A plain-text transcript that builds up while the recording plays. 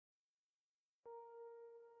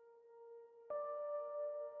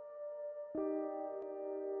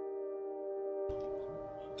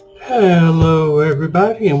Hello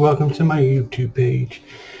everybody and welcome to my YouTube page.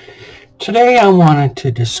 Today I wanted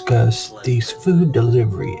to discuss these food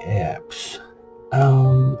delivery apps.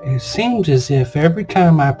 It seems as if every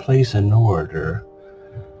time I place an order,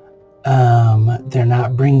 they're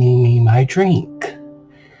not bringing me my drink.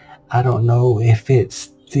 I don't know if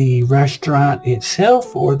it's the restaurant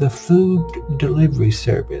itself or the food delivery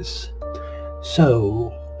service.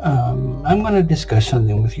 So I'm going to discuss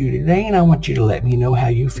something with you today, and I want you to let me know how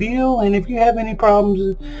you feel and if you have any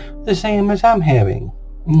problems the same as I'm having.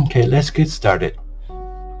 Okay, let's get started.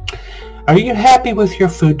 Are you happy with your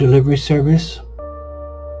food delivery service?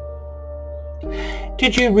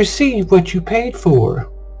 Did you receive what you paid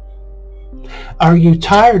for? Are you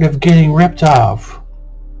tired of getting ripped off?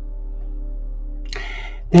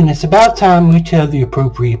 Then it's about time we tell the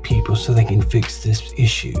appropriate people so they can fix this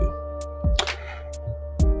issue.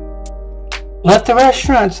 Let the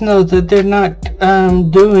restaurants know that they're not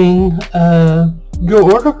doing your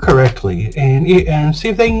order correctly, and see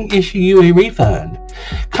if they can issue you a refund.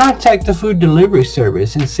 Contact the food delivery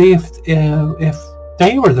service and see if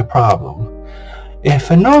they were the problem.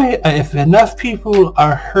 If enough people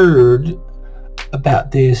are heard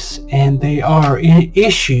about this and they are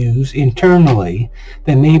issues internally,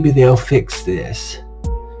 then maybe they'll fix this.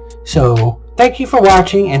 So thank you for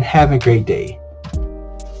watching and have a great day.